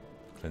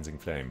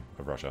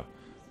of Russia.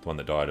 The one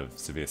that died of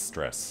severe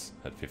stress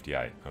at 58.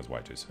 That was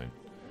way too soon.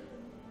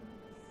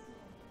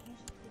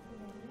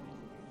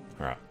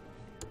 Alright.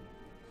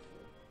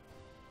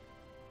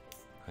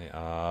 They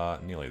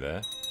are nearly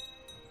there.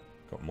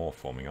 Got more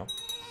forming up.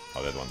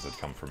 Oh, they're the ones that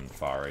come from the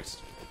Far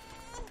East.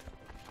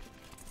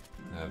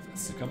 Have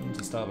succumbed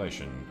to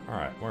starvation.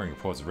 Alright, worrying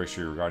reports of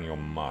issue regarding your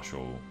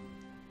marshal.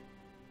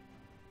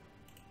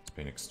 It's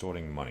been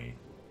extorting money.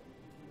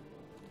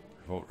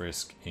 Revolt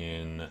risk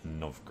in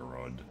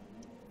Novgorod.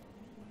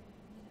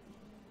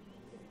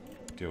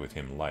 Deal with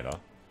him later.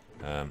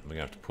 We're going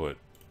to have to put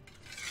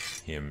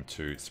him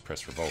to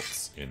suppress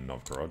revolts in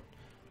Novgorod.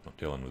 Not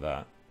dealing with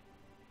that.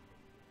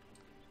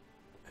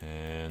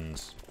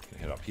 And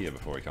head up here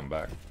before we come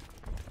back.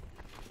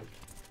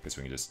 Guess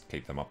we can just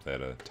keep them up there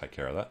to take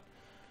care of that.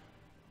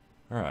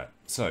 Alright,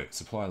 so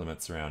supply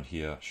limits around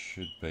here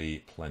should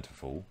be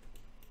plentiful.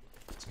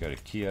 Let's go to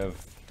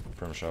Kiev,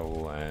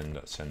 Premshal, and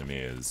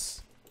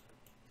Sandomir's.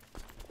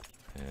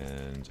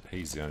 And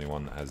he's the only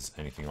one that has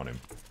anything on him.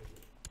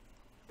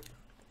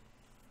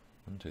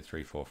 1, 2,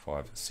 3, 4,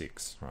 5,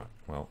 6. Right,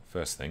 well,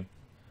 first thing,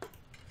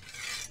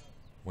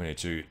 we need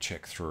to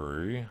check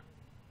through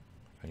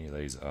if any of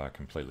these are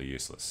completely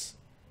useless.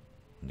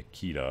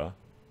 Nikita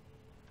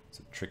is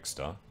a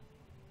trickster.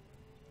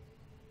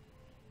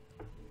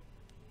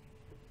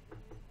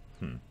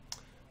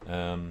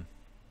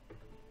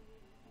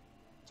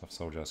 Tough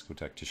soldier, skilled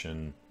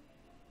tactician.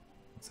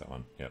 What's that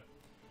one? Yep.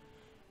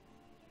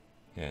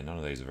 Yeah, none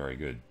of these are very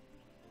good.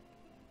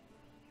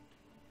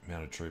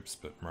 Mounted troops,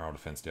 but morale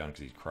defense down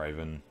because he's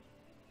craven.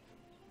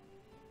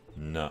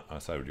 No, I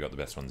say we've got the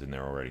best ones in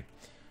there already.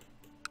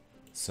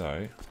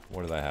 So,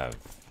 what do they have?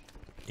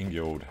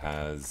 Ingild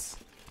has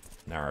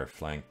narrow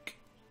flank.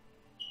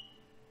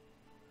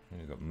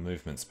 We've got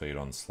movement speed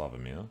on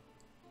Slavomir.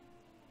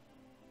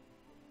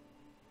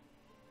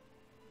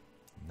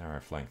 Narrow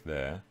flank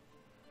there.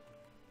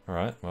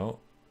 Alright,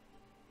 well,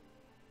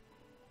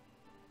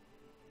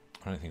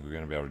 I don't think we're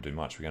going to be able to do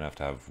much. We're going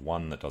to have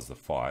one that does the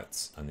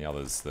fights, and the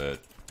others that,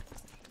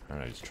 I don't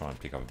know, just try and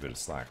pick up a bit of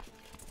slack.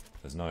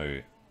 There's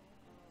no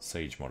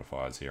siege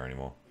modifiers here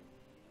anymore.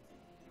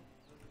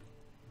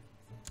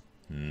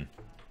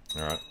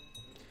 Alright.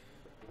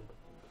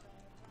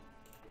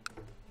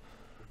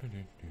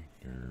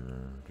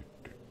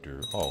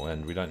 Oh,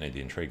 and we don't need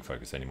the intrigue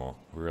focus anymore.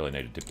 We really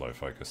need a diplo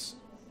focus.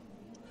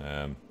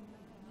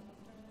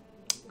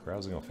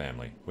 Carousing or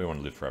family? We want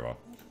to live forever.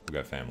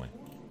 We'll go family.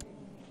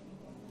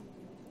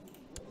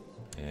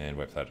 And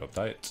wait for that to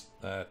update.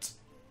 That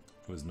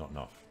was not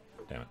enough.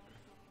 Damn it.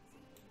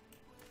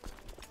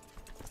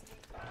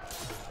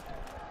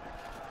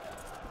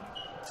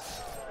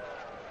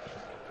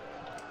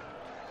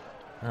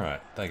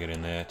 Alright, they get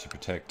in there to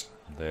protect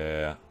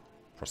their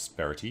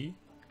prosperity.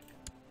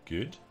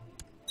 Good.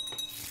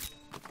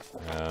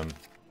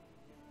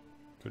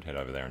 Could head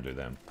over there and do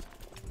them.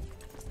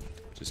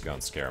 Just go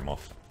and scare them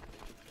off.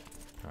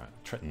 Alright,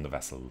 threaten the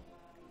vassal.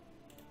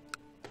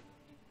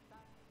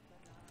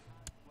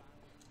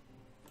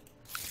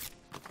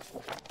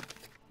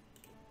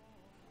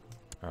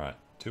 Alright,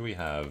 do we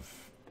have...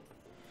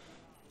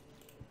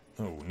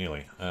 Oh,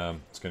 nearly.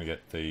 It's going to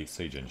get the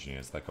siege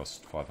engineers. They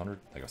cost 500.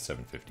 They got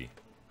 750.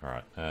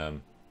 Alright,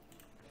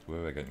 where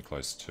we're getting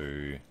close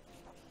to...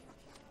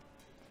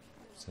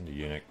 Send a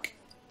eunuch.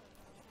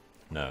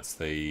 No, it's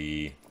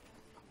the...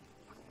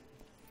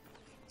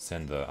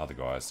 Send the other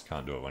guys.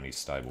 Can't do it when he's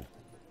stable.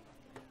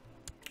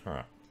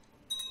 Alright.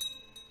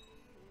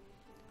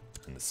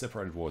 And the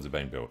separated wards have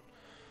been built.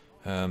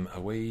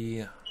 Are we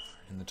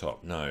in the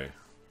top? No.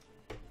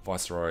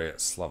 Viceroy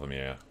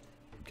Slavomir.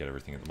 Get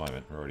everything at the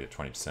moment. We're already at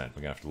 20%. We're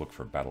going to have to look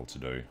for a battle to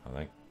do, I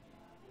think.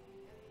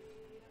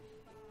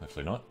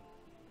 Hopefully not.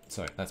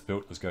 So, that's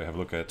built. Let's go have a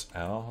look at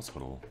our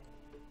hospital.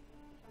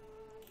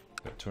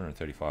 Got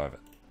 235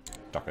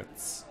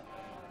 ducats.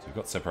 So we've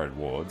got separated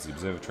wards. The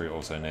observatory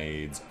also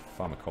needs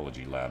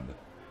pharmacology lab.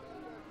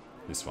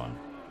 This one,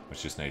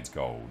 which just needs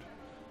gold.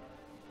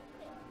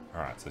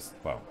 Alright, so,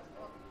 well,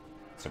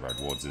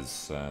 separated wards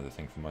is the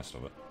thing for most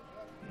of it.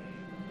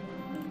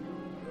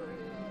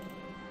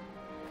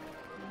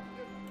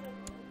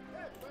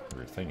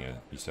 Ruthenia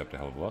usurped a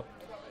hell of a lot.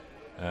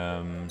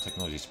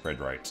 Technology spread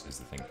rate is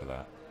the thing for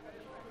that.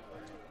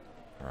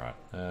 Alright,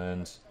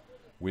 and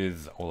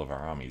with all of our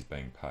armies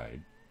being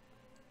paid,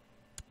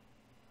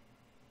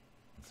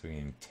 I'm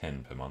thinking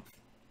 10 per month.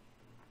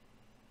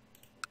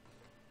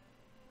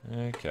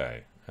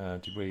 Okay,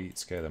 did we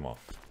scare them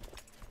off?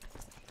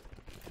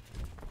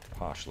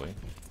 Partially.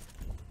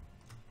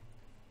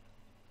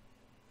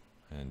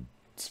 And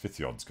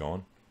Svithyod's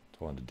gone.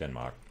 It's all under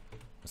Denmark.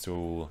 We're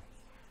still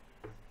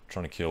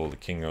trying to kill the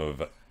king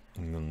of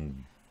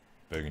England,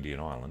 Burgundy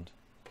and Ireland.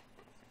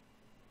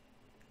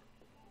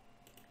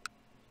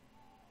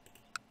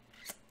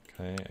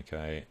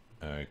 Okay.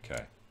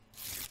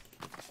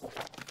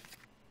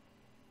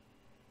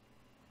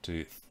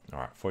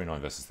 Alright, 49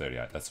 versus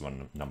 38. That's the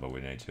one number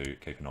we need to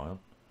keep an eye on.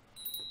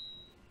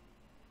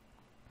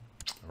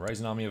 Raise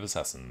an army of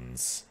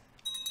assassins.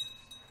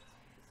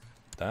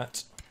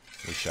 That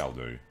we shall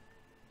do.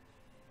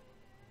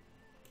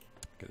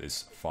 Get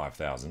this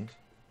 5,000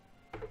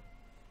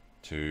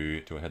 to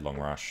do a headlong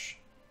rush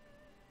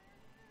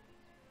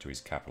to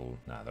his capital.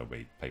 Nah, there'll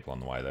be people on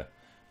the way there.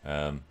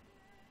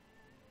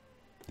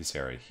 This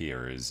area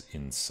here is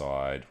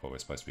inside what we're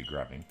supposed to be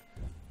grabbing.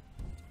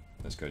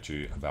 Let's go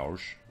to Valj.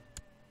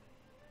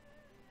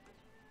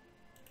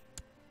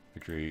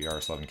 Victory,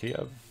 Yaroslav and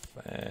Kiev.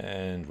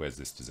 And where's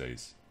this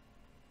disease?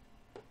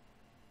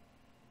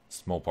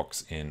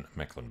 Smallpox in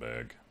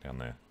Mecklenburg, down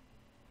there.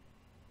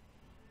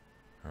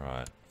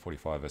 Alright,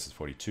 45 versus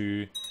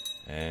 42.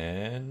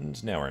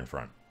 And now we're in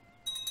front.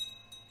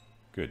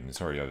 Good, and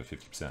it's already over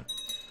 50%.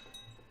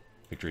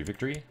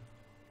 Victory.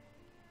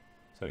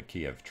 So did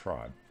Kiev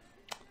tribe.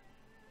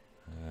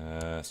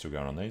 Still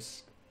going on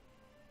these.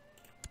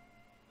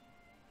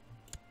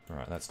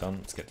 Alright, that's done.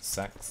 Let's get to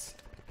sacks.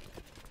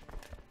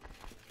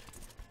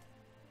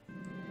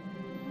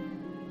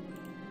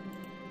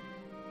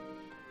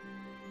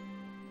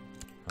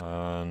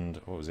 And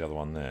what was the other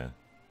one there?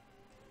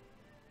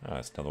 Oh,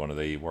 it's another one of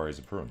the Warriors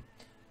of Purim.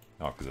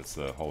 Oh, because it's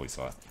the holy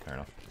site. Fair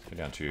enough. Go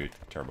down to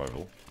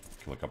Terabovil,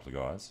 kill a couple of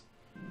guys.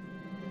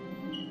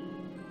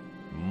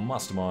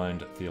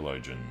 Mastermind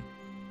Theologian.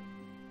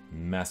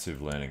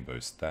 Massive learning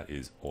boost. That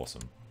is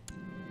awesome.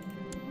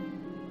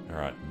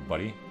 Alright,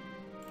 buddy.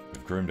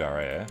 We've groomed our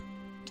heir.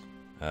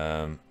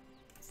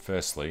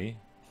 Firstly,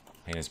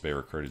 he needs to be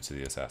recruited to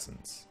the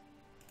assassins.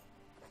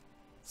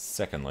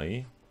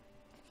 Secondly,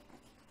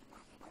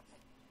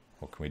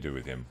 what can we do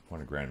with him?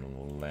 What a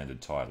grand landed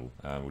title.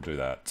 We'll do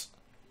that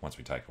once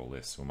we take all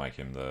this. We'll make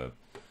him the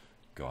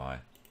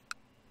guy.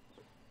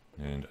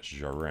 And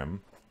Jarem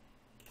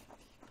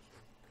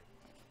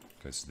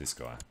goes to this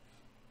guy.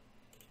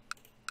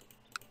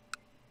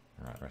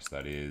 Alright, the rest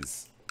of that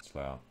is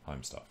our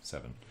home stuff.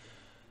 7.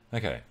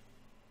 Okay.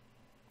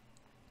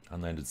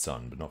 Unlanded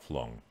son, but not for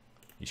long.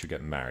 You should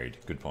get married.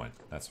 Good point.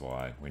 That's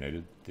why we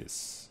needed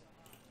this.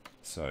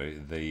 So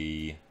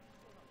the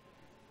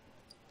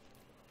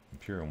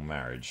imperial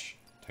marriage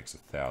takes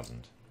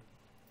 1,000.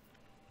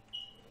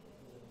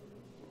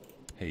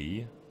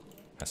 He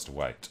has to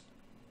wait.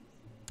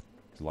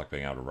 I like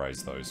being able to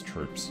raise those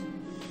troops.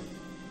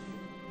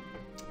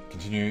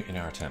 Continue in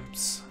our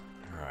attempts.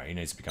 Alright, he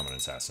needs to become an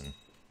assassin.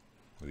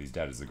 With his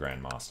dad as the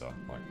Grand Master.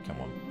 Like, come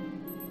on.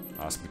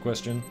 Ask the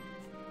question.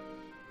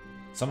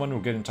 Someone will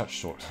get in touch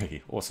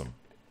shortly. Awesome.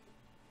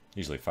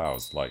 Usually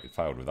fails, like it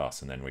failed with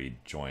us and then we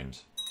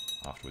joined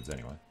afterwards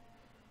anyway.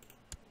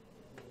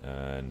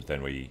 And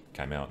then we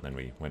came out and then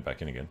we went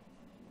back in again.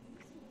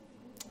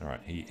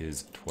 Alright, he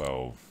is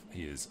 12.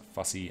 He is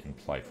fussy and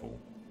playful.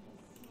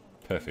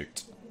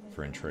 Perfect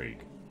for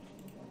intrigue.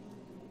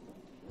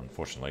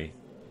 Unfortunately,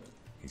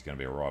 he's going to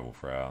be a rival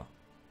for our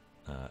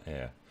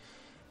heir.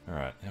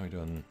 Alright, how are we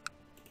doing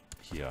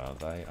here?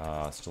 They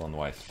are still on the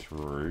way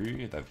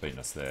through. They've beaten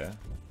us there.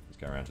 Let's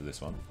go around to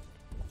this one.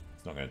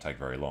 It's not going to take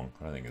very long.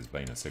 I don't think there's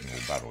been a signal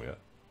battle yet.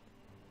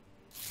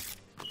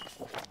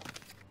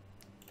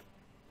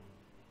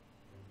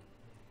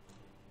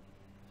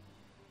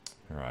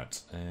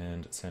 Alright,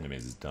 and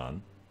Sandomierz is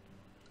done.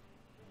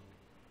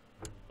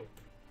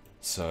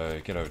 So,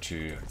 get over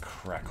to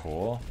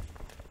Krakow.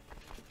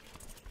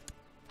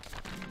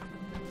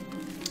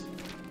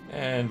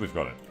 And we've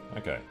got it.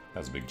 Okay, that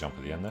was a big jump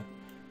at the end there.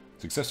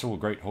 Successful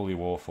Great Holy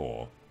War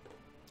 4.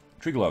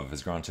 Triglav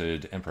has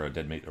granted Emperor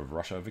Deadmeat of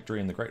Russia victory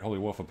in the Great Holy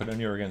War for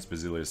Pannonia against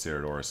Basilius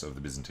Theodorus of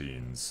the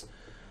Byzantines.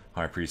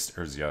 High Priest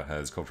Erzia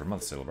has called for a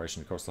month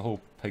celebration across the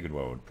whole pagan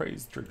world.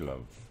 Praise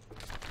Triglav.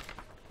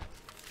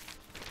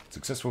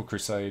 Successful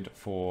crusade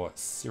for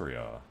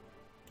Syria.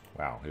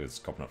 Wow, he was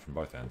copping up from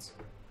both ends.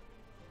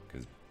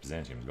 Because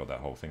Byzantium's got that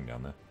whole thing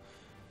down there.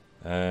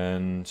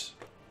 And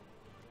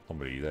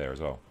Lombardy there as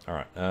well.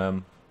 Alright,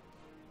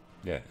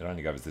 yeah, it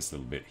only goes this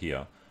little bit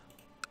here.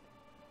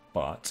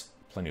 But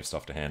plenty of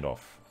stuff to hand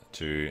off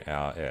to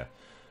our heir,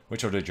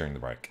 which I'll do during the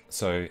break.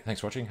 So,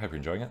 thanks for watching, hope you're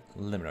enjoying it.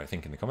 Let me know what you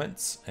think in the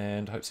comments,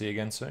 and hope to see you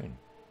again soon.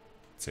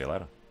 See you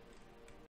later.